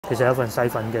其實有份細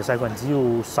份嘅，細份只要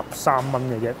13蚊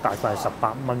嘅啫，大概係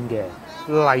18蚊嘅。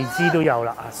荔枝都有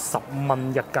啦，10蚊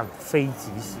一斤，非止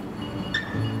蝕。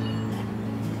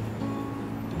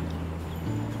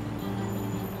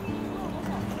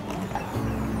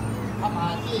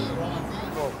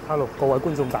Hello， 各位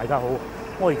觀眾大家好，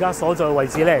我而家所在嘅位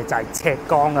置咧就係赤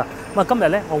崗啊。咁啊，今日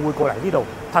咧我會過嚟呢度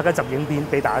拍一集影片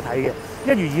俾大家睇嘅。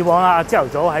一如以往啦，朝頭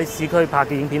早喺市區拍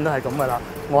嘅影片都係咁噶啦。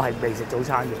我係未食早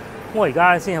餐嘅，我而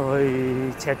家先入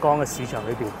去赤崗嘅市場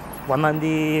裏邊揾緊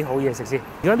啲好嘢食先。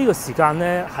而家呢個時間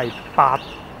咧係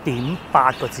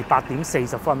8:08個字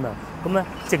，8:40啊。咁咧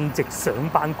正值上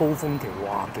班高峰期，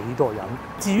哇幾多人！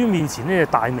至於面前呢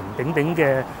大名鼎鼎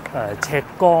嘅赤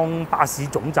崗巴士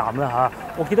總站啦嚇，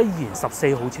我記得以前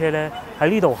14號車咧喺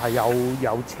呢度係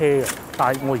有車嘅，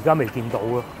但係我而家未見到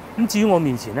啊。咁至於我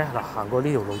面前咧嗱，行過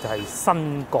呢條路就係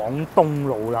新港東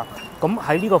路啦。咁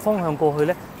喺呢個方向過去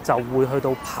咧，就會去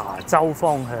到琶洲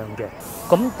方向嘅。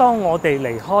咁當我哋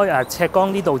離開赤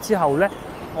崗呢度之後咧，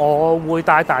我會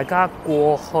帶大家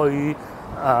過去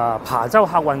琶洲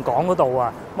客運港嗰度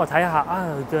啊，咁啊睇下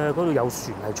嘅嗰度有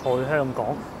船係載香港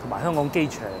同埋香港機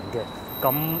場嘅。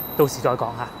咁到時再講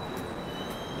下。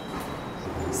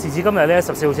時至今日咧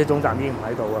，14號車總站已經唔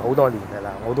喺度啊，好多年㗎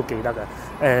啦，我都記得嘅。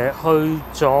去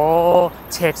咗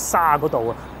赤沙嗰度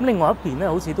啊，咁另外一邊咧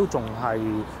好似都仲係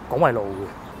廣惠路嘅。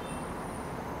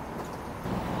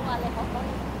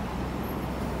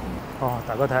哦，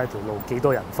大家睇下條路幾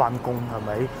多人返工係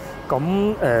咪？咁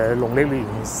農曆年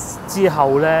之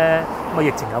後咧，咁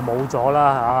疫情又冇咗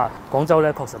啦嚇。廣州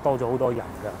咧確實多咗好多人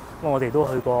㗎。咁我哋都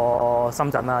去過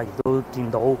深圳啦，亦都見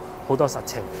到好多實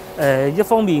情。一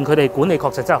方面佢哋管理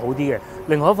確實真係好啲嘅，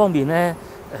另外一方面咧，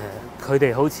佢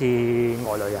哋好似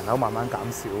外來人口慢慢減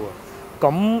少啊。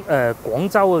咁廣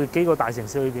州嘅幾個大城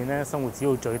市裏邊咧，生活指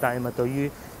數最低啊嘛。對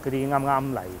於嗰啲啱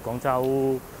啱嚟廣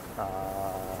州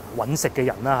揾食嘅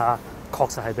人啦嚇，確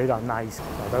實係比較 nice。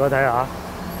大家睇下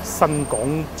新港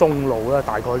中路啦，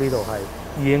大概呢度係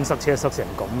已經塞車塞成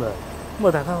咁啦。咁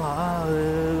啊，大家話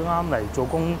啱嚟做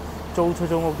工租出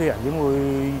租屋啲人點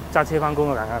會揸車翻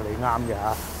工啊？梗係你啱嘅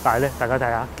嚇。但係咧，大家睇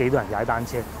下幾多人踩單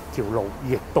車，條路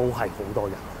亦都係好多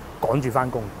人趕住翻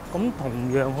工。咁同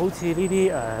樣好似呢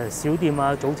啲小店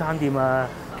啊、早餐店啊，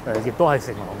亦都係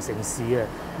成行成市嘅。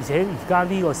而且而家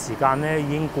呢個時間咧已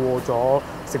經過咗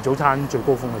食早餐最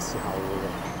高峰嘅時候嘅。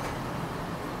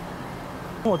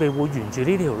我哋會沿住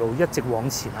呢條路一直往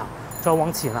前行，再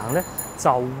往前行咧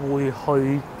就會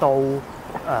去到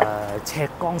赤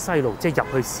崗西路，即係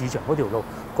入去市場嗰條路。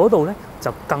嗰度咧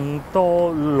就更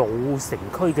多老城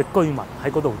區嘅居民喺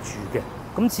嗰度住嘅。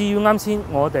咁至於啱先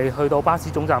我哋去到巴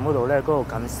士總站嗰度咧，嗰度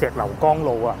近石樓江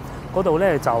路啊，嗰度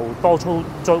咧就多出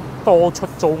租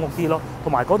屋啲咯，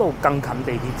同埋嗰度更近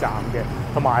地鐵站嘅，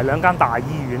同埋兩間大醫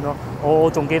院咯。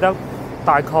我仲記得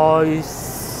大概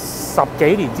10幾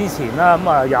年之前啦，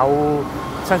咁有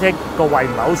親戚個胃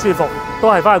唔係好舒服，都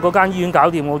係翻去嗰間醫院搞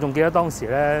掂。我仲記得當時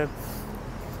咧，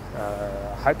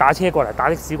喺打車過嚟，打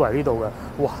的士過嚟呢度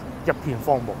嘅，哇一片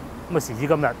荒蕪。咁啊時至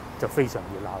今日就非常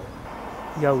熱鬧，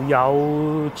又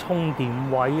有充電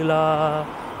位啦，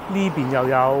呢邊又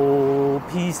有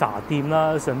披薩店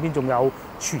啦，上邊仲有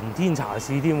全天茶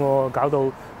市添喎，搞到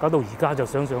而家就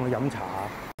想上去飲茶。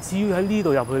至於喺呢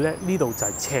度入去咧，呢度就係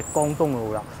赤崗東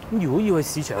路啦。咁如果要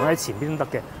去市場喺前邊都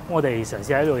得嘅，我哋嘗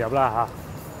試喺呢度入啦嚇。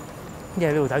因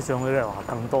為呢度睇上去咧，話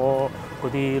更多嗰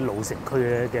啲老城區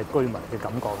嘅居民嘅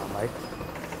感覺係咪？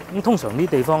咁通常呢啲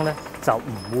地方咧就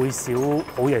唔會少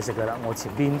好嘢食㗎啦。我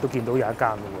前邊都見到有一間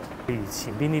嘅喎，譬如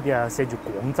前邊呢啲啊，寫住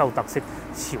廣州特色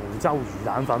潮州魚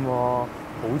蛋粉喎，好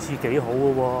似幾好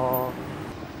嘅喎。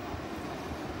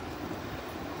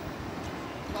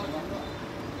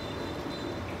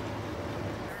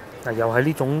嗱，又係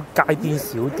呢種街邊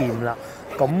小店啦。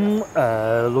咁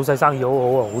老細生意好好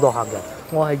啊，好多客人。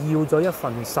我係要咗一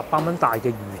份18蚊大嘅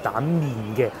魚蛋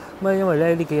麵嘅。咁因為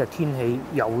咧呢幾日天氣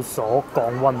有所降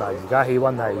溫啊，而家氣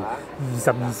温係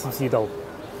22°C度，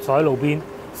坐喺路邊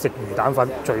食魚蛋粉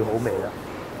最好味啦。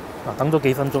嗱，等咗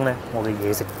幾分鐘咧，我嘅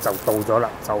嘢食就到咗啦，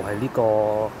就係呢個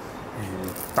魚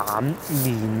蛋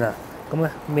麵啊。咁咧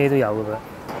咩都有嘅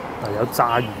喎，有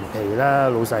炸魚皮啦，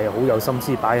老細好有心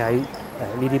思擺喺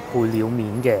呢啲配料面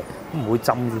嘅，唔會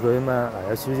浸住佢啊嘛。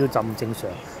有少少浸正常。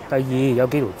第二有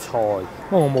幾條菜，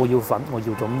因為我冇要粉，我要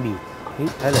咗麵。咦，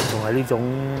睇嚟仲係呢種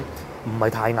唔係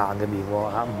太硬嘅麵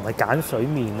喎嚇，唔係鹼水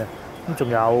麵啊。咁仲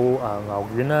有牛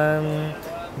丸啦、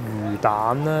魚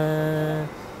蛋啦，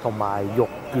同埋肉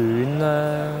卷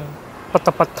啦。不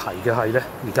得不提嘅係咧，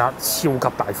而家超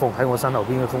級大風喺我身後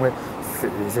邊嘅風咧，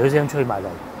唰聲吹埋嚟，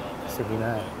食麵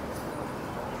啦。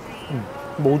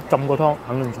冇浸過湯，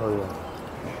肯定脆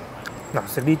喎。嗱，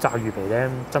食啲炸魚皮咧，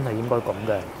真係應該咁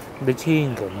嘅，你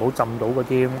千祈唔好浸到嗰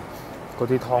啲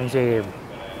湯先，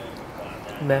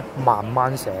咩慢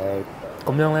慢食，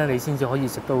咁樣咧你先至可以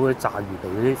食到嗰啲炸魚皮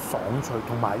嗰啲爽脆，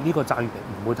同埋呢個炸魚皮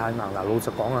唔會太硬。嗱，老實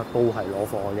講啊，都係攞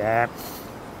貨嘅。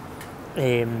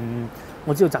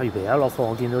我知道炸魚皮一落貨，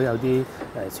我見到有啲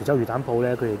潮州魚蛋鋪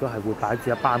咧，佢哋都係會擺住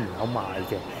一班門口賣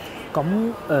嘅。咁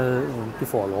啲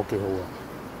貨攞幾好啊！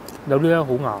有啲咧好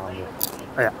硬嘅，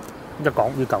哎呀〜一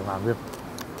講要夠硬嘅，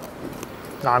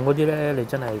硬嗰啲咧你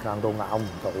真係硬到咬唔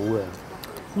到嘅，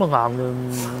咁啊硬就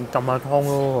浸下湯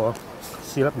咯，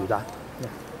試粒魚蛋，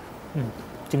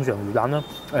正常魚蛋啦，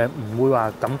唔會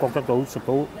話感覺得到食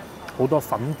到好多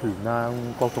粉團啊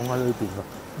各種喺裏邊嘅。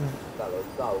大佬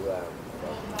收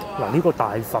嘅，嗱呢個大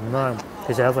份啦，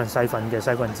其實有份細份嘅，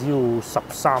細份只要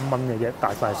13蚊嘅啫，大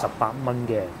份係18蚊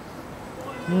嘅。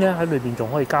咁咧喺裏邊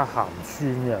仲可以加鹹酸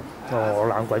嘅，我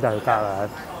懶鬼都係加啦。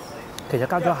其實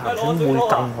加咗鹹酸會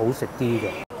更好食啲嘅。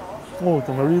哦，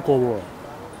仲有呢個喎，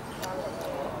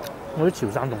我啲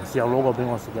潮汕同事有攞過俾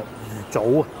我食嘅魚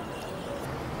棗啊，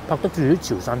拍得住啲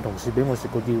潮汕同事俾我食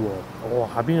嗰啲喎。哦，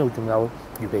下邊度仲有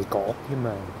魚皮角添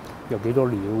啊，有幾多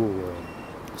料嘅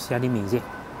喎。試下啲麵先。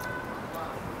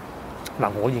嗱，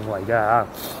我認為嘅嚇，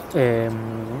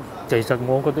其實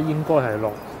我覺得應該係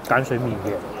落鹼水麵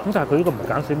嘅，咁但係佢呢個唔係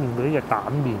鹼水麵，佢呢隻蛋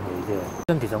麵嚟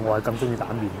嘅。因其實我係更中意蛋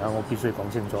麵啦，我必須講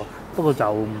清楚。不過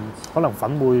就可能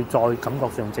粉會再感覺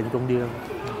上正宗啲啦。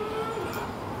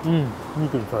呢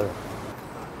段脆，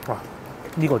哇！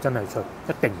呢個真係脆，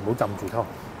一定唔好浸住湯。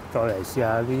再嚟試下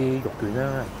呢啲肉卷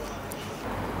啦，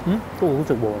都好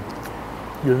食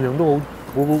喎，樣樣都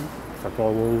好實在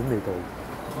喎種味道。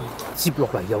接落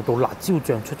嚟又到辣椒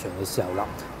醬出場嘅時候啦，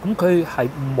咁佢係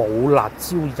冇辣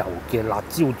椒油嘅辣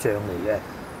椒醬嚟嘅。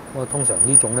我通常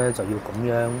呢種咧就要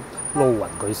咁樣撈勻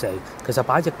佢食，其實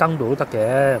擺喺隻羹度都得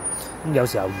嘅。咁有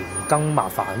時候鹽羹麻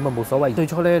煩咁啊冇所謂。最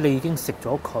初咧你已經食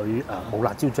咗佢冇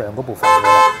辣椒醬嗰部分嘅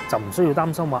啦，就唔需要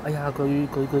擔心話，哎呀佢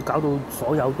搞到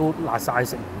所有都辣晒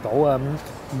食唔到啊，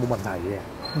咁冇問題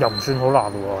嘅。又唔算好辣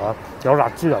喎，有辣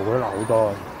椒油嗰啲辣好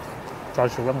多。再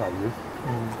食粒牛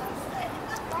丸，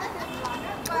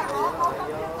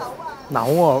嗱，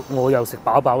我又食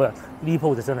飽飽啦，呢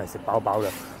鋪就真係食飽飽啦。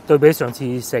對比上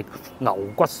次食牛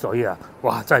骨水啊，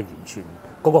哇！真係完全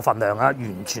嗰個份量啊，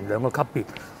完全兩個級別。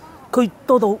佢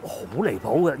多到好離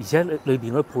譜嘅，而且裏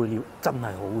邊嗰啲配料真係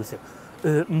好好食。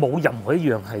冇任何一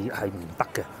樣係唔得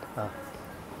嘅啊！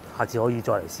下次可以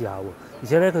再嚟試下喎。而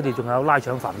且咧，佢哋仲有拉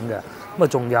腸粉嘅，咁啊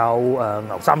仲有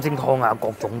牛三星湯啊，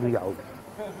各種都有。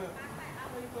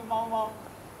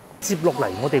接落嚟，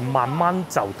我哋慢慢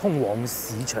就通往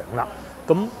市場啦。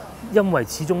咁因為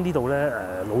始終呢度咧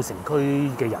老城區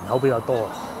嘅人口比較多，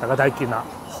大家睇見啦，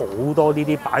好多呢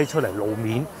啲擺出嚟路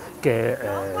面嘅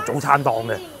早餐檔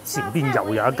嘅，前邊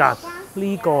又有一間，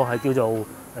呢個係叫做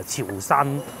潮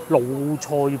汕魯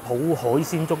菜鋪海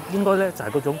鮮粥，應該咧就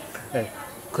係嗰種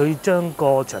佢將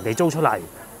個場地租出嚟，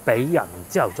俾人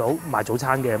朝頭早賣早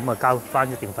餐嘅，咁啊交翻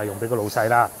一定費用俾個老細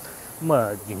啦。咁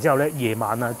啊，然之後咧夜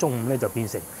晚啊、中午咧就變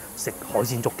成食海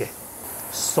鮮粥嘅。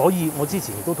所以我之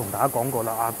前亦都同大家講過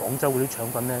啦，廣州嗰啲腸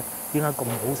粉咧點解咁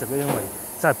好食咧？因為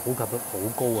真係普及率好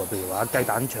高啊！譬如話雞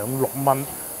蛋腸6蚊，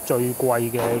最貴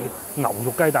嘅牛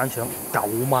肉雞蛋腸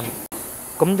9蚊。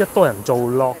咁一多人做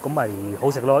落，咁咪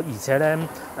好食咯。而且咧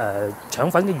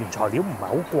腸粉嘅原材料唔係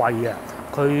好貴啊，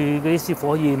佢嗰啲師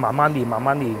傅可以慢慢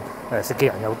練，食嘅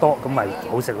人又多，咁咪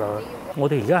好食咯。我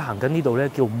哋而家行緊呢度咧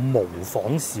叫模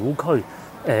仿小區，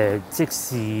即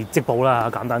是織布啦，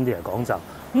簡單啲嚟講就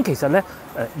咁。其實咧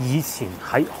以前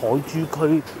喺海珠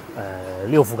區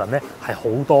呢個附近咧係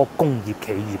好多工業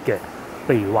企業嘅，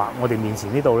譬如話我哋面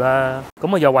前呢度啦，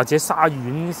咁啊又或者沙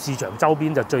苑市場周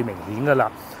邊就最明顯噶啦。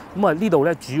咁啊呢度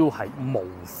咧主要係模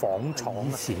仿廠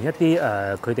以前一啲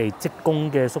佢哋職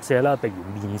工嘅宿舍啦，譬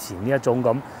如面前呢一種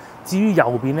咁。至於右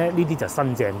邊咧，呢啲就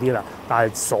新淨啲啦。但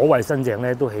係所謂新淨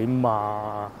咧，都起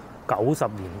碼90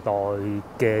年代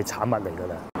嘅產物嚟㗎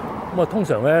啦。咁啊，通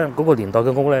常咧嗰個年代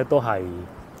嘅屋咧都係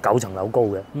9層樓高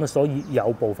嘅，咁啊，所以有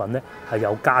部分咧係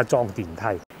有加裝電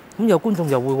梯。咁有觀眾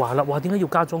又會話啦，哇，點解要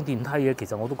加裝電梯嘅？其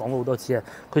實我都講過好多次啊，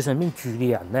佢上邊住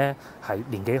嘅人咧係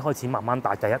年紀開始慢慢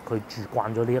大，第一佢住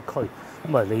慣咗呢一區，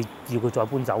咁啊你要佢再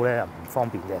搬走咧又唔方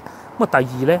便嘅。咁啊第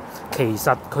二咧，其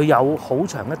實佢有好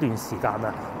長一段時間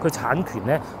啊，佢產權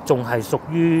咧仲係屬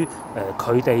於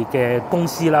佢哋嘅公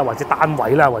司啦，或者單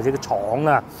位啦，或者個廠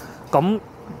啦，咁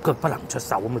佢不能出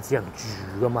售咁啊，只能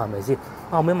住噶嘛，係咪先？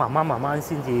後尾慢慢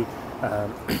先至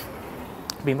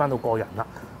變翻到個人啦。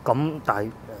咁但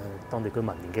係當地居民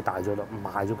年紀大咗啦，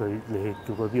賣咗佢，你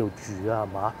叫佢邊度住啊，係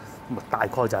嘛？咁大概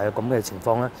就係咁嘅情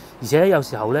況啦。而且有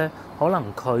時候咧，可能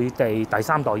佢哋第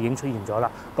三代已經出現咗啦，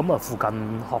咁啊附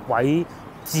近學位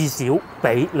至少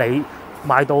比你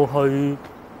買到去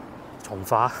從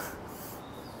化、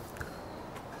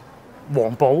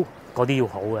黃埔嗰啲要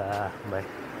好嘅，係咪？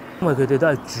因為佢哋都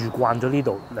係住慣咗呢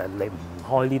度，離唔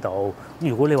開呢度。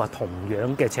如果你話同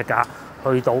樣嘅尺價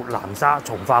去到南沙、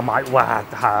從化買，哇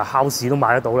考試都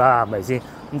買得到啦，係咪先？咁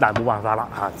但係冇辦法啦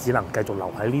嚇，只能繼續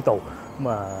留喺呢度。咁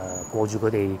啊過住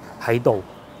佢哋喺度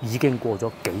已經過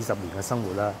咗幾十年嘅生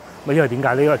活啦。咁因為點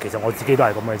解呢？因為其實我自己都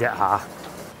係咁嘅啫嚇。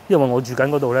因為我住緊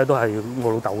嗰度咧都係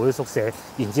我老豆嗰啲宿舍，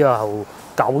然之後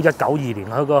91、92年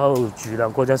喺嗰度住啦，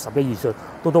嗰陣11、12歲，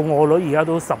到我女而家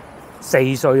都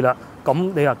14歲啦。咁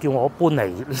你又叫我搬嚟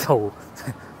呢度，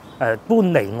搬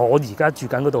嚟我而家住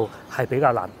緊嗰度係比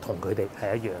較難，同佢哋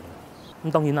係一樣。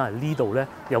咁當然啦，呢度咧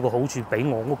有個好處，比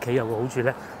我屋企有個好處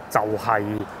咧，就係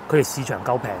佢哋市場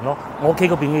夠平咯。我屋企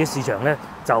嗰邊嘅市場咧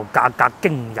就價格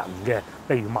驚人嘅，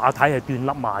例如馬蹄係斷粒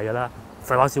賣㗎啦。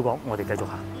廢話少講，我哋繼續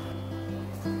行。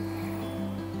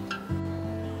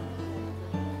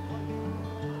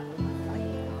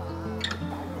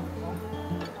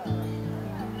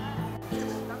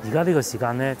而家呢個時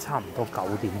間咧，差唔多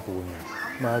9點半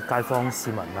嘅，咁啊街坊市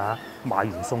民啊買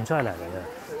完餸出嚟啊，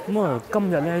咁啊今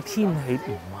日咧天氣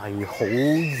唔係好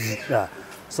熱啊，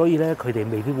所以咧佢哋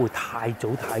未必會太早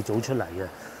出嚟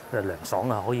嘅，涼爽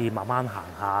啊，可以慢慢行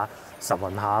下、晨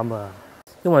運下啊嘛。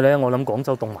因為咧我諗廣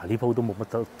州凍埋呢鋪都冇乜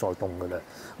得再凍噶啦，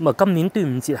咁啊今年端午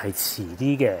節係遲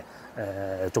啲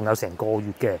嘅，仲有成個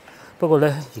月嘅，不過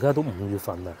咧而家都5月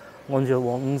份啦。按照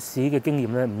往時嘅經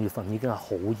驗咧，5月份已經係好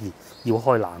熱，要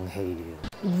開冷氣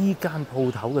嘅。依間鋪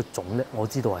頭嘅種咧，我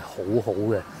知道係好好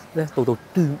嘅。咧到端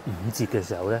午節嘅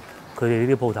時候咧，佢哋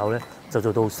呢啲鋪頭咧就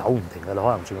做到手唔停㗎啦，可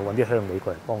能仲要揾啲鄉里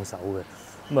過嚟幫手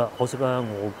嘅。咁啊，可惜啦，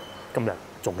我今日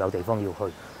仲有地方要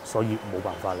去，所以冇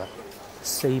辦法啦。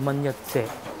4蚊一隻，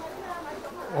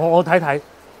我睇睇，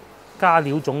加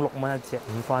料種6蚊一隻，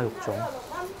五花肉種，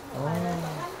哦，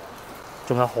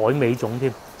仲有海味種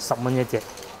添，10蚊一隻。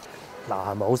嗱，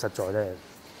係咪好實在咧？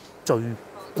最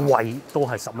貴都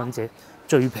係10蚊隻，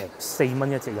最平4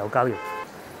蚊一隻有膠肉。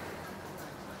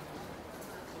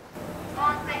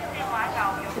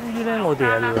終於咧，我哋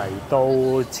係嚟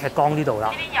到赤崗呢度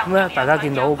啦。咁咧，大家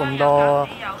見到咁多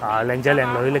靚仔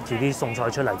靚女拎住啲餸菜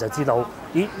出嚟，就知道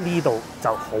咦呢度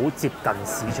就好接近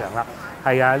市場啦。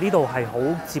係啊，呢度係好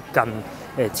接近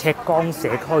赤崗社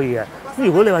區嘅。咁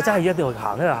如果你話真係一定要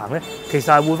行一路行咧，其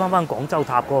實係會翻廣州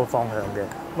塔嗰個方向嘅。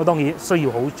咁當然需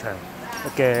要好長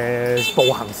嘅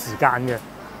步行時間嘅。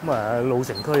咁啊，老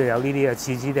城區有呢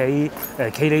啲似地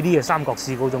企理啲嘅三角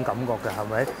市嗰種感覺嘅，係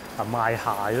咪？賣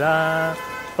鞋啦，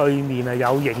對面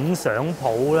有影相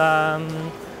鋪啦，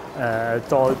再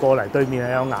過嚟對面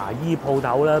有牙醫鋪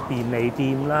頭啦、便利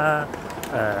店啦、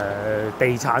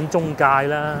地產中介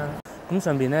啦。咁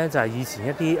上邊咧就係以前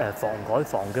一啲房改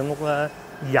房嘅屋啦，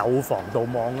有防盜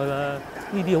網㗎啦。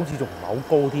呢啲好似仲唔係好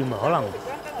高添啊，可能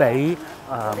比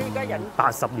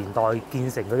80年代建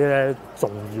成嗰啲咧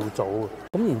仲要早。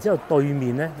咁然之後對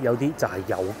面咧有啲就係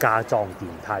有加裝電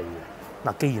梯嘅。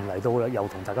嗱，既然嚟到啦，又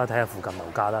同大家睇下附近樓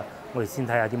價啦。我哋先睇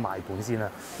下啲賣盤先啦。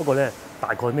不過咧，大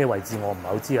概咩位置我唔係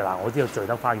好知啊。嗱，我知道聚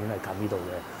德花園係近呢度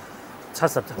嘅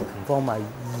，70平方米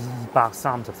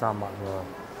233萬喎。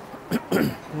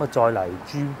咁啊，再嚟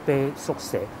珠啤宿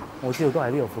舍，我知道都喺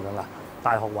呢度附近啦。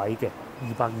大學位嘅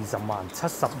220萬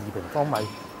，72平方米，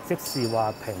即是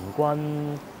話平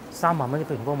均3萬蚊一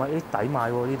平方米，抵買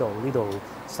喎！呢度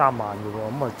3萬嘅喎。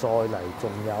咁啊，再嚟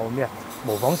仲有咩啊？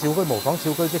模仿小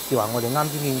區，即是話我哋啱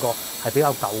先見過係比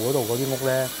較舊嗰度嗰啲屋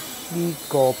咧，呢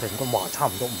個平均差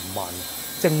唔多5萬，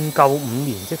正夠5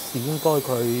年，即是應該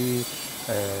佢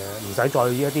唔使再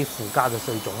一啲附加嘅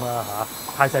稅種啦嚇，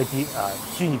太細節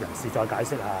專業人士再解釋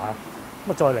下嚇。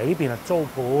咁啊，再嚟呢邊啊，租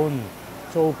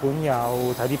盤有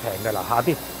睇啲平嘅嗱，下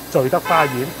啲聚德花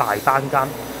園大單間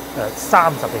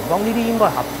30平方，呢啲應該係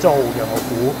合租嘅，我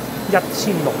估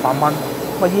1600蚊。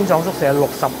咁啊，煙廠宿舍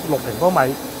66平方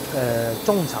米，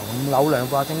中層5樓2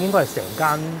房，應該係成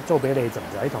間租俾你，就唔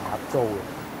使同合租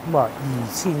嘅。咁啊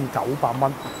，2900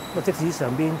蚊。咁啊，即使上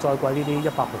邊再貴呢啲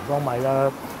100平方米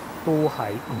啦，都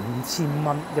係5000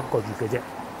蚊一個月嘅啫。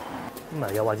咁啊，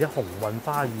又或者鴻運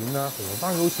花園啦，鴻運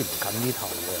花園好似唔近呢頭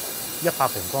嘅，100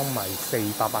平方米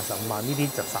485萬，呢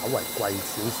啲就稍為貴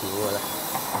少少嘅啦。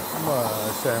咁啊，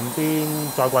上邊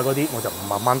再貴嗰啲我就唔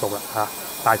慢慢讀啦嚇，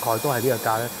大概都係呢個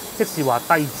價咧。即使話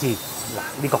低至嗱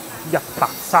呢個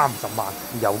130萬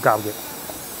有交易。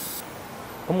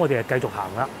咁我哋就繼續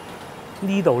行啦。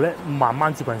呢度咧慢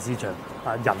慢接近市場，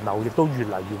人流亦都越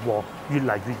嚟越旺，越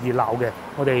嚟越熱鬧嘅。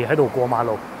我哋喺度過馬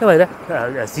路，因為咧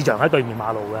市場喺對面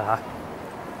馬路嘅嚇。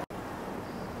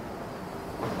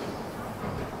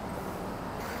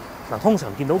嗱，通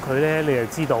常見到佢咧，你就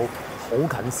知道好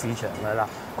近市場㗎啦。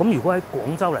咁如果喺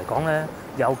廣州嚟講咧，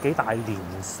有幾大連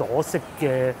鎖式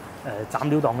嘅斬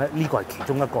料檔咧，呢個係其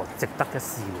中一個值得一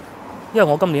試嘅。因為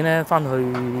我今年咧翻去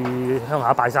鄉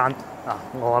下拜山啊，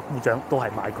我阿姑丈都係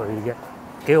買佢嘅，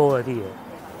幾好嘅啲嘢。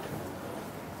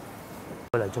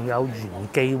佢嚟仲有元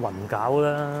記雲餃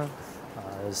啦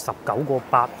，19個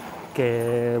8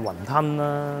嘅雲吞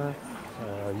啦，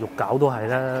肉餃都係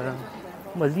啦。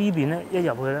咁啊呢邊咧一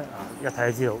入去咧，一睇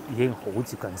就知道已經好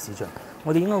接近市場。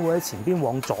我哋應該會喺前邊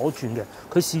往左轉嘅。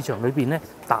佢市場裏邊咧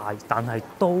大，但係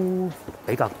都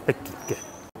比較逼傑嘅。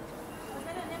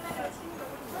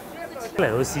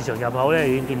嚟到市場入口咧，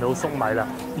已經見到粟米啦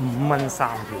，5蚊3條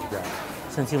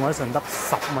嘅。上次我喺順德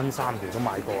10蚊3條都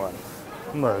買過啊。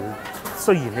咁啊，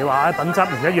雖然你話品質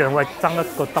唔一樣，喂，爭一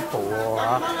個 double 喎嚇。咁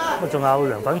啊，仲有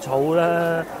涼粉草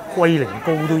啦、龜苓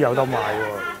膏都有得賣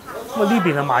喎。咁啊，呢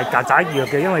邊係賣曱甴藥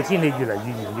嘅，因為天氣越嚟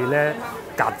越炎熱咧，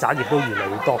曱甴亦都越嚟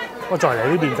越多。我再嚟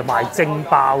呢邊就賣蒸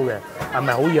包嘅，係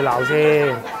咪好熱鬧先？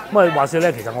咁啊，話説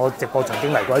咧，其實我直播曾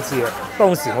經嚟過一次嘅，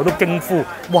當時我都驚呼，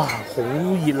哇，好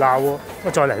熱鬧喎！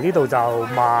咁再嚟呢度就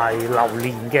賣榴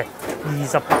蓮嘅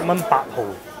，28蚊8毫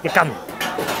一斤。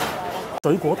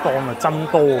水果檔啊真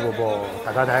多嘅噃，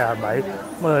大家睇下係咪？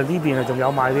咁啊呢邊啊仲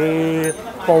有賣啲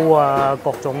煲啊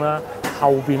各種啦，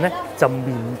後邊咧就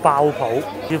麵包鋪，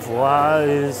似乎啊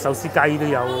手撕雞都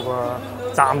有嘅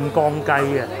喎，湛江雞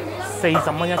嘅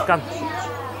40蚊一斤。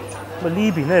咁啊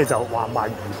呢邊咧就話賣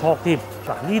魚卜添，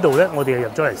嗱呢度咧我哋入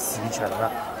咗嚟市場啦，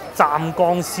湛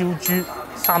江燒豬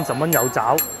30蚊有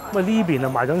爪。咁啊呢邊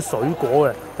啊賣緊水果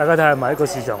嘅，大家睇下係咪？個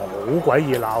市場好鬼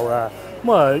熱鬧啊！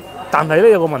咁啊，但係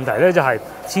咧有個問題咧就係、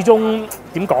始終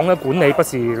點講咧，管理不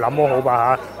是那麼好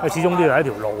吧嚇，始終呢度係一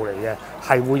條路嚟嘅，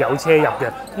係會有車入嘅。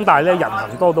咁但係咧人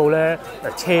行多到咧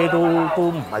車都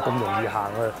唔係咁容易行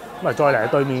嘅。咁啊再嚟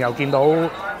對面又見到燒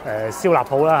臘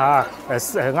鋪啦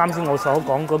嚇，啱先我所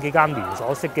講嗰幾間連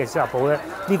鎖式嘅燒臘鋪咧，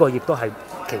呢個亦都係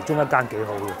其中一間幾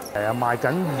好嘅。賣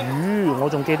緊魚，我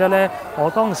仲記得咧，我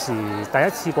當時第一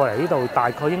次過嚟呢度，大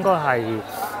概應該係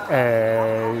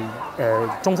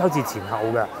中秋節前後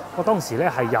嘅。我當時咧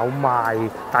係有賣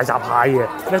大閘蟹嘅，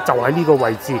咧就喺呢個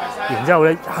位置，然之後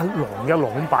咧一籠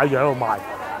咁擺住喺度賣，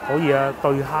可以啊，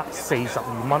對蝦42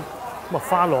蚊，咁啊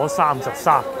花螺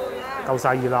33，夠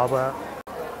晒熱鬧啊！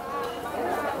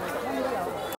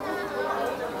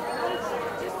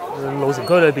老城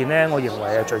區裏邊咧，我認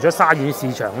為啊，除咗沙縣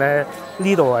市場咧，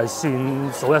呢度係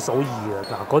算數一數二嘅。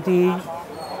嗱，嗰啲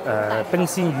冰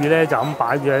鮮魚咧就咁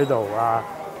擺住喺度啊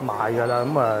賣㗎啦，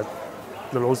咁啊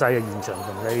老細啊現場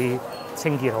同你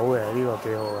清潔好嘅，呢個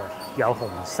幾好嘅。有紅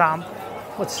衫，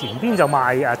咁前邊就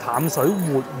賣淡水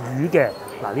活魚嘅。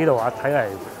嗱呢度啊睇嚟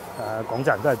廣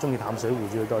州人都係中意淡水活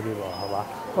魚多啲喎，係嘛？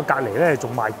咁隔離咧仲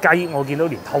賣雞，我見到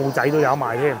連兔仔都有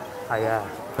賣添，係啊。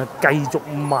繼續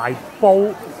賣煲，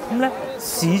咁咧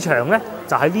市場咧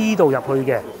就喺呢度入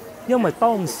去嘅，因為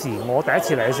當時我第一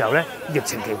次嚟嘅時候咧，疫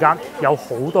情期間有好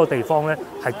多地方咧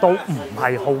係都唔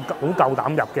係好夠膽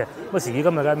入嘅。咁時至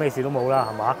今日咧咩事都冇啦，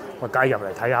係嘛？我梗係入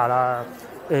嚟睇下啦。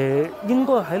應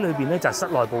該喺裏邊咧就係室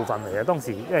內部分嚟嘅。當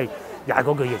時因為又係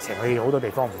嗰句疫情，去好多地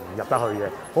方唔入得去嘅，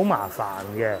好麻煩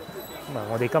嘅。咁啊，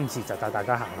我哋今次就帶大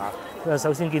家行下。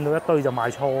首先見到一堆就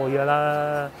賣菜㗎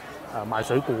啦。賣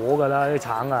水果㗎啦，啲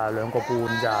橙啊2個半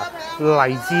咋，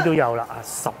荔枝都有啦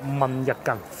，10蚊一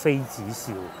斤，非子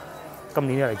笑。今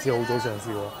年啲荔枝好早上市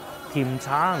喎，甜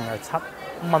橙7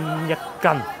蚊一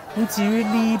斤。咁至於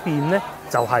呢邊咧，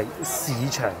就係市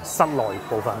場室內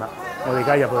部分啦。我哋而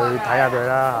家入去睇下佢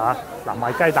啦嚇。嗱，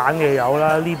賣雞蛋嘅有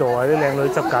啦，呢度係啲靚女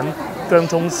執緊薑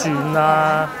葱蒜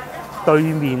啦。對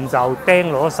面就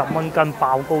釘攞10蚊斤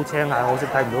爆膏青蟹，可惜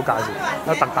睇唔到價錢。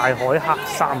有特大海蝦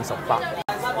38。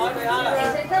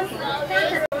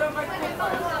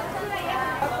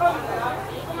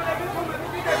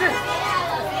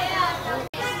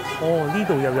哦，呢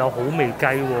度又有好味雞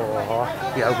喎，嚇，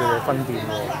又有佢哋分店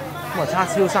喎。咁啊，叉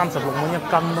燒36蚊一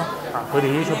斤咯。佢哋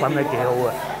啲出品係幾好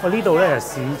嘅。呢度咧係市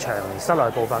場室內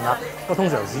部分啦。通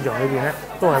常市場裏邊咧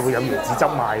都係會有椰子汁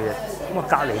賣嘅。咁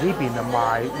隔離呢邊就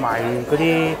賣嗰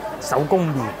啲手工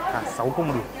麵手工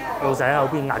麵，老細喺後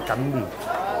邊壓緊麵。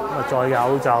再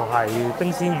有就係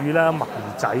冰鮮魚啦、墨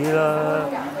魚仔啦、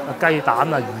雞蛋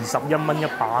21蚊一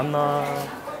板啦。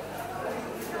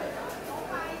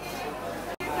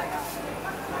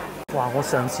哇！我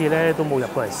上次咧都冇入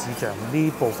過嚟市場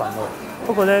呢部分喎。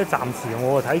不過咧，暫時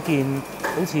我睇見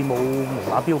好似冇明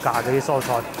碼標價嗰啲蔬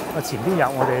菜。前邊有，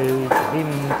我哋前邊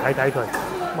睇睇佢。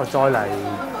咁啊再嚟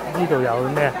呢度有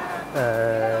咩？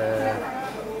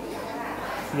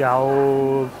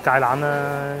有芥蘭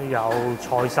啦，有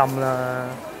菜心啦，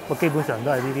咁基本上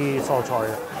都係呢啲蔬菜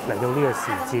嚟到呢個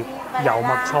時節，油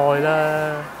麥菜啦，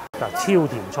嗱超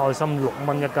甜菜心6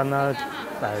蚊一斤啦，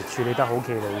處理得好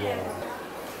企理嘅。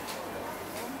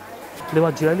你話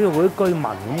住喺呢度嗰啲居民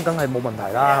咁，梗係冇問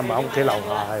題啦，係咪？屋企樓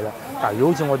下係啦。但係如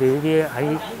果好似我哋呢啲喺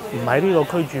唔喺呢個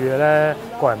區住嘅咧，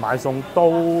過嚟買餸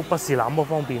都不是那麼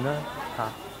方便啦。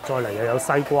再嚟又有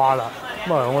西瓜啦。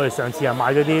咁啊，我哋上次又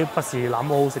買咗啲不是那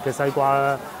麼好食嘅西瓜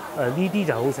啦。呢啲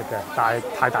就好食嘅，但係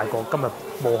太大個，今日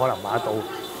冇可能買得到。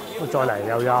再嚟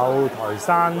又有台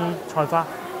山菜花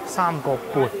3個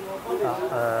半，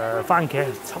番茄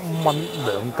7蚊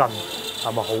2斤，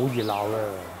係咪好熱鬧咧？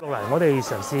落嚟我哋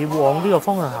嘗試往呢個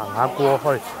方向行下過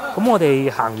去。咁我哋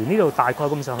行完呢度大概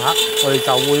咁上下，我哋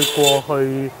就會過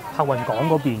去客運港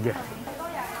嗰邊嘅。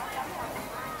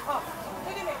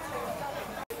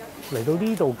嚟到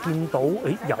呢度見到，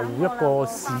又一個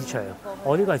市場，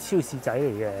我呢個係超市仔嚟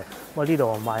嘅。咁啊呢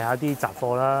度賣下啲雜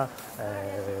貨啦，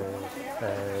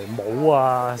帽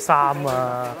啊、衫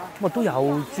啊，咁啊都有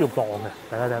豬肉檔嘅，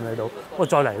大家睇唔睇到？咁啊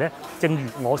再嚟咧，正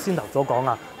如我先頭所講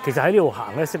啊，其實喺呢度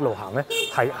行咧，識路行咧，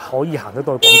係可以行得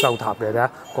到廣州塔嘅。睇下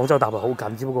廣州塔係好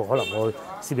近，只不過可能我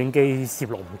攝影機攝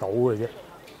錄唔到嘅啫。咁啊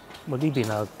呢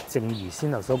邊啊，正如先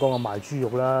頭所講嘅賣豬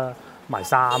肉啦。賣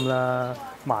衫啦，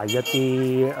賣一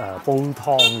啲煲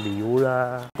湯料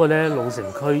啦。不過咧，老城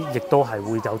區亦都係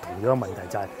會有同樣嘅問題，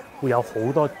就係會有好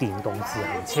多電動自行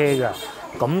車㗎。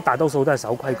咁大多數都係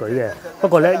守規矩嘅，不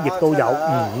過咧，亦都有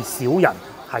唔少人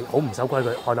係好唔守規矩，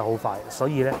開得好快，所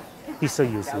以咧必須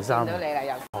要小心。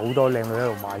好多靚女喺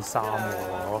度買衫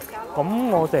喎。咁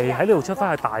我哋喺呢度出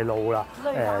翻去大路啦，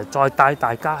再帶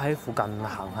大家喺附近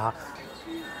行下。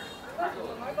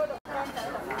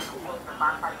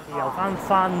又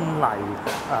翻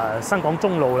嚟新港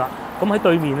中路啦，咁喺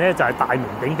對面咧就係大名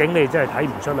鼎鼎，你真係睇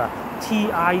唔出啦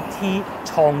 ！TIT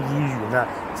創意園啊，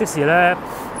即是咧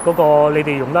嗰個你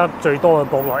哋用得最多嘅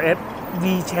國內 app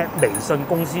WeChat 微信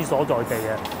公司所在地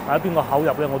嘅，邊個口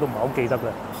入咧我都唔係好記得啦。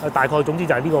大概總之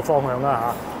就係呢個方向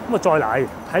啦嚇。咁啊再嚟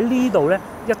喺呢度咧，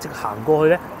一直行過去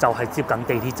咧就係接近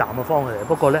地鐵站嘅方向嚟，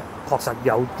不過咧確實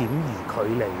有點兒距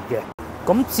離嘅。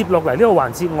咁接落嚟呢個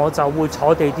環節，我就會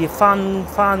坐地鐵翻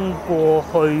過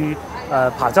去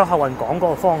琶洲客運港嗰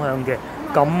個方向嘅。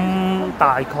咁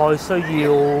大概需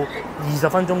要20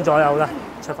分鐘左右啦，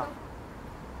出發。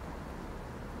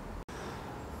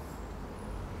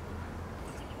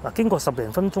嗱，經過10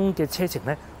零分鐘嘅車程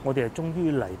咧，我哋就終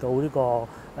於嚟到呢個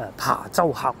琶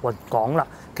洲客運港啦。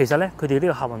其實咧，佢哋呢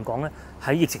個客運港咧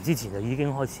喺疫情之前就已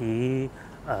經開始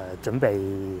準備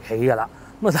起㗎啦。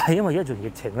咁啊，但係因為一場疫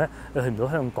情咧，你去唔到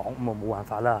香港，咁啊冇辦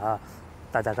法啦嚇，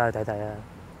帶大家去睇睇啊！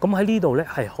咁喺呢度咧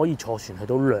係可以坐船去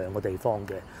到2個地方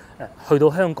嘅，去到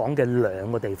香港嘅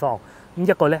2個地方。咁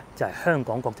一個咧就係香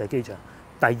港國際機場，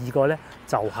第二個咧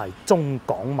就係中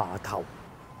港碼頭。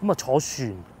咁啊，坐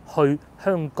船去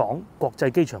香港國際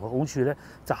機場嘅好處咧，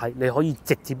就係你可以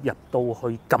直接入到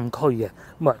去禁區嘅，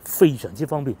咁啊非常之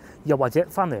方便。又或者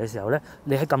翻嚟嘅時候咧，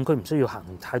你喺禁區唔需要行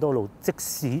太多路，即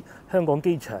使香港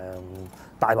機場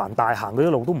大環大行嗰啲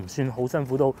路都唔算好辛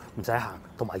苦，都唔使行，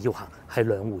同埋要行係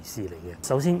兩回事嚟嘅。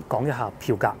首先講一下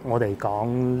票價，我哋講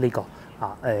呢個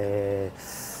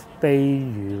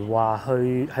譬如話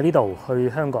去喺呢度去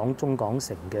香港中港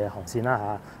城嘅航線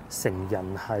啦嚇，成人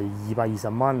係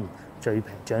220蚊，最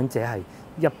平長者係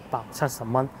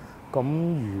170蚊。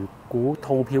咁如果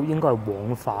套票應該係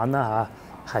往返啦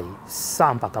嚇，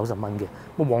係390蚊嘅。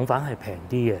咁往返係平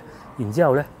啲嘅。然之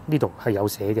後咧，呢度係有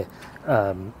寫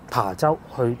嘅，琶洲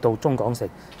去到中港城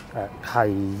係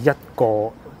2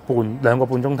個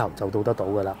半鐘頭就到得到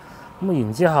㗎啦。咁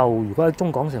然之後，如果喺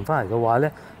中港城翻嚟嘅話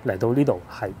咧，嚟到呢度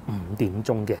係5點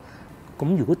鐘嘅。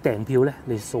咁如果訂票咧，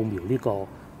你掃描呢個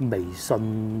微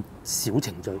信小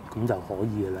程序咁就可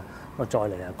以嘅啦。咁再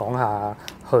嚟講下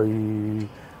去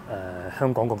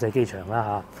香港國際機場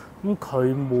啦嚇。咁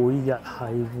佢每日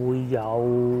係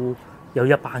會有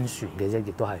一班船嘅啫，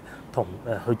亦都係同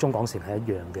去中港城係一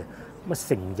樣嘅。咁啊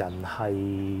成人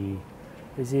係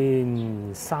你先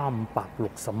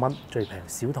360蚊最平，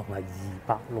小童係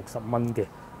260蚊嘅。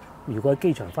如果喺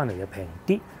機場翻嚟就平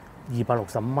啲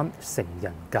，265蚊成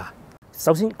人價。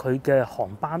首先佢嘅航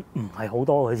班唔係好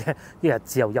多嘅啫，一日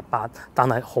只有1班，但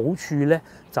係好處咧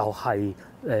就係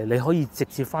你可以直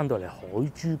接翻到嚟海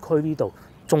珠區呢度。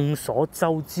眾所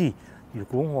周知，如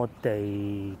果我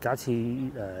哋假設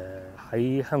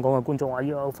喺香港嘅觀眾話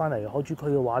要翻嚟海珠區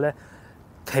嘅話咧，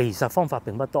其實方法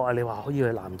並不多啊！你話可以去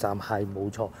南站係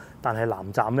冇錯，但係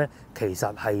南站咧其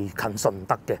實係近順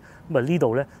德嘅。咁啊呢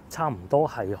度咧差唔多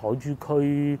係海珠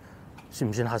區，算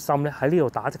唔算核心咧？喺呢度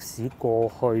打的士過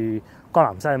去江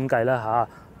南西咁計啦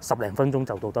嚇，10零分鐘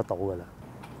就到得到㗎啦。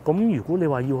咁如果你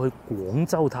話要去廣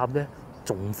州塔咧，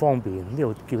仲方便，呢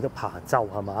度叫得琶洲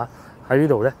係嘛？喺呢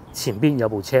度咧前邊有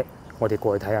部車，我哋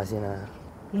過去睇下先啦。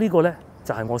呢個咧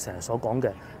就係我成日所講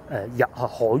嘅。入海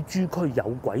珠區有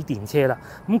軌電車啦，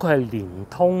咁佢係連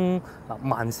通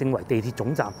萬勝圍地鐵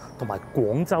總站同埋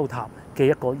廣州塔嘅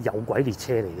一個有軌列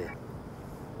車嚟嘅。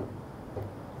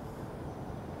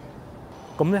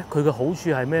咁咧，佢嘅好處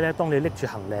係咩咧？當你拎住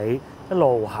行李一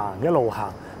路行，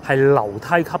係樓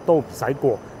梯級都唔使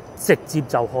過，直接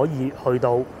就可以去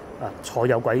到坐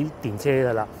有軌電車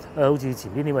㗎啦。好似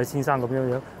前邊呢位先生咁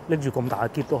樣拎住咁大嘅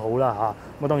篋都好啦嚇。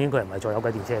咁當然佢唔係坐有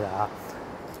軌電車㗎嚇。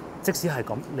即使係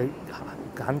咁，你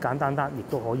簡單，亦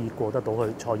都可以過得到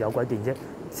去坐有軌電車，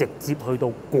直接去到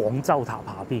廣州塔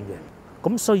下邊嘅。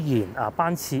咁雖然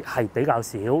班次係比較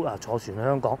少坐船去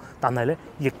香港，但係咧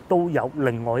亦都有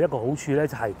另外一個好處咧，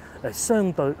就係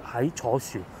相對喺坐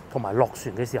船同埋落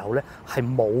船嘅時候咧係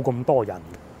冇咁多人。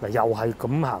嗱又係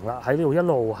咁行啦，喺呢度一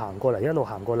路行過嚟，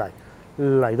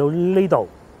嚟到呢度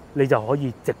你就可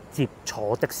以直接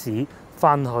坐的士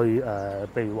翻去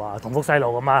譬如話同福西路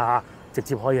咁嚇。直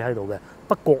接可以喺度嘅，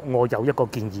不過我有一個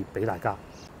建議俾大家，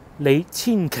你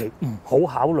千祈唔好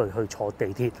考慮去坐地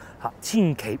鐵嚇，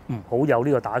千祈唔好有呢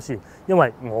個打算，因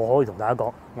為我可以同大家講，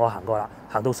我行過啦，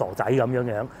行到傻仔咁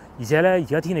樣，而且咧而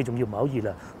家天氣仲要唔係好熱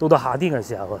啦，到夏天嘅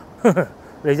時候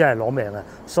你真係攞命啊！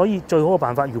所以最好嘅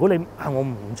辦法，如果你我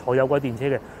唔坐有軌電車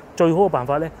嘅，最好嘅辦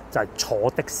法咧就係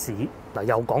坐的士。嗱，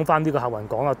又講翻呢個客運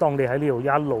港啦，當你喺呢度一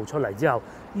路出嚟之後，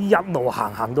一路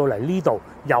行到嚟呢度，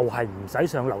又係唔使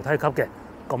上樓梯級嘅，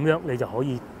咁樣你就可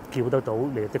以叫得到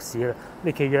你嘅的士啦。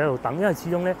你企住喺度等，因為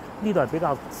始終咧呢度係比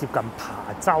較接近琶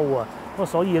洲啊，咁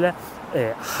所以咧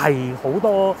係好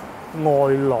多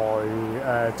外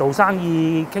來做生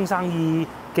意傾生意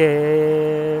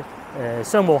嘅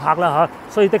商務客啦嚇，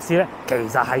所以的士咧其實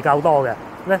係夠多嘅。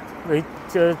咧你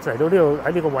嚟到呢度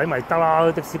喺呢個位咪得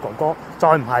啦，的士哥哥。再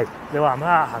唔係你話咩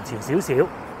行前少少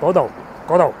嗰度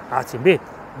前邊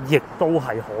亦都係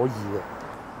可以嘅。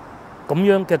咁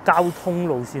樣嘅交通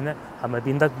路線咧係咪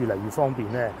變得越嚟越方便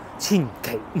咧？千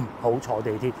祈唔好坐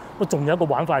地鐵。仲有一個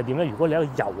玩法係點咧？如果你係一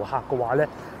個遊客嘅話咧，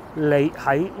你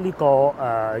喺呢個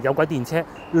有軌電車，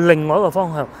另外一個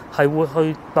方向係會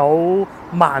去到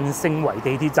萬勝圍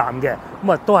地鐵站嘅，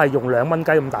咁都係用2蚊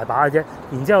雞咁大把嘅啫。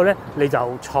然之後咧，你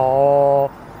就坐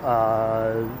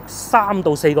3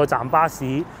到4個站巴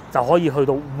士就可以去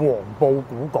到黃埔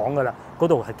古港噶啦，嗰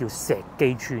度係叫石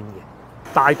基村嘅。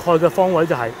大概嘅方位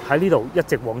就係喺呢度一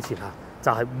直往前行，就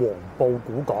係黃埔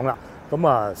古港啦。咁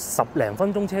10零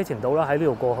分鐘車程到啦，喺呢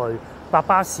度過去搭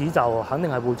巴士就肯定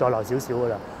係會再耐少少噶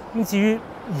啦。咁至於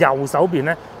右手邊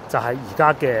咧，就係而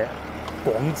家嘅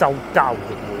廣州交易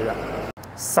會啦。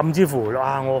甚至乎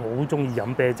我好中意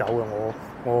飲啤酒嘅，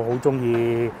我好中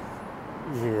意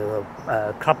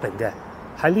clubbing 嘅。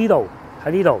喺呢度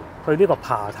去呢個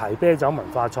琶醍啤酒文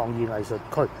化創意藝術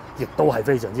區，亦都係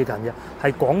非常之近嘅，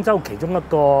係廣州其中一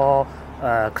個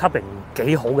clubbing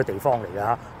幾好嘅地方嚟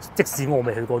㗎。即使我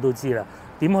未去過都知啦。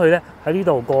點去咧？喺呢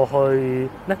度過去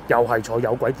咧，又係坐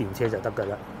有軌電車就得㗎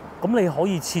啦。咁你可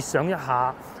以設想一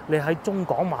下，你喺中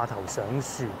港碼頭上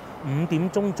船，5點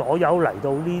鐘左右嚟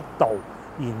到呢度，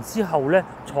然之後咧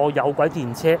坐有軌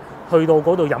電車去到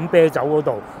嗰度飲啤酒嗰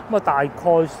度，咁大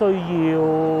概需要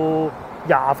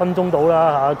20分鐘到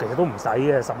啦嚇，其實都唔使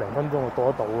嘅，10零分鐘就到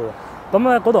得到㗎啦。咁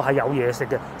咧嗰度係有嘢食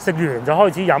嘅，食完就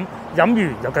開始飲，飲完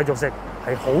就繼續食，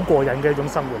係好過癮嘅一種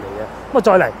生活嚟嘅。咁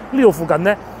再嚟呢度附近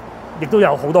咧，亦都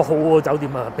有好多好嘅酒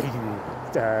店啊，譬如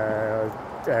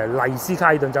麗思卡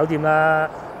爾頓酒店啦、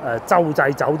洲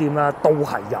際酒店啦，都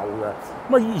係有嘅。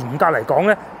咁嚴格嚟講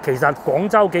咧，其實廣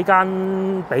州幾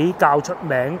間比較出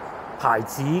名牌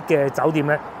子嘅酒店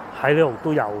咧，喺呢度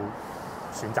都有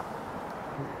選擇。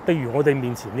譬如我哋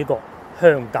面前呢個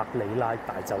香格里拉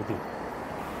大酒店。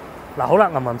嗱好啦，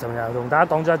尋日同大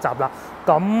家講咗一集啦。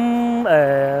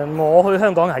咁我去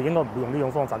香港係應該唔會用呢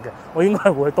種方法嘅，我應該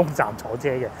係會去東站坐車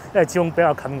嘅，因為始終比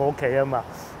較近我屋企啊嘛。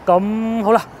咁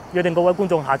好啦，約定各位觀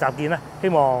眾下集見啦。希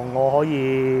望我可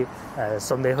以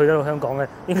順利去得到香港咧，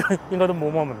應該都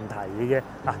冇乜問題嘅。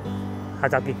下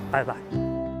集見，拜拜。